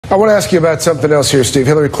I want to ask you about something else here, Steve.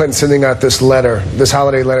 Hillary Clinton sending out this letter, this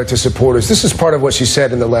holiday letter to supporters. This is part of what she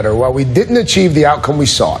said in the letter. While we didn't achieve the outcome we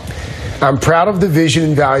sought, I'm proud of the vision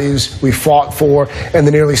and values we fought for and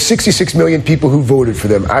the nearly 66 million people who voted for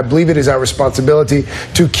them. I believe it is our responsibility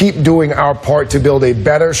to keep doing our part to build a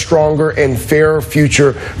better, stronger, and fairer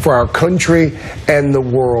future for our country and the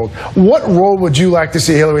world. What role would you like to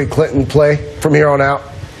see Hillary Clinton play from here on out?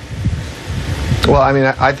 Well, I mean,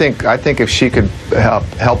 I think if she could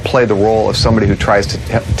help play the role of somebody who tries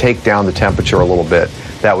to take down the temperature a little bit,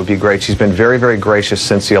 that would be great. She's been very, very gracious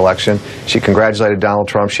since the election. She congratulated Donald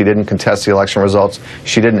Trump. She didn't contest the election results.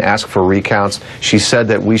 She didn't ask for recounts. She said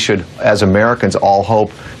that we should, as Americans, all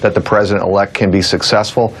hope that the president-elect can be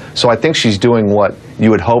successful. So I think she's doing what you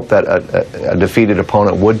would hope that a defeated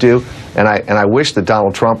opponent would do. And I wish that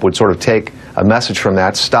Donald Trump would sort of take a message from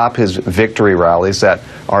that, stop his victory rallies that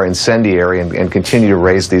are incendiary and continue to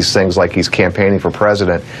raise these things like he's campaigning for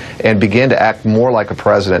president, and begin to act more like a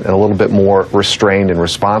president and a little bit more restrained and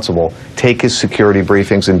responsible, take his security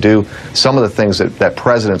briefings and do some of the things that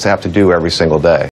presidents have to do every single day.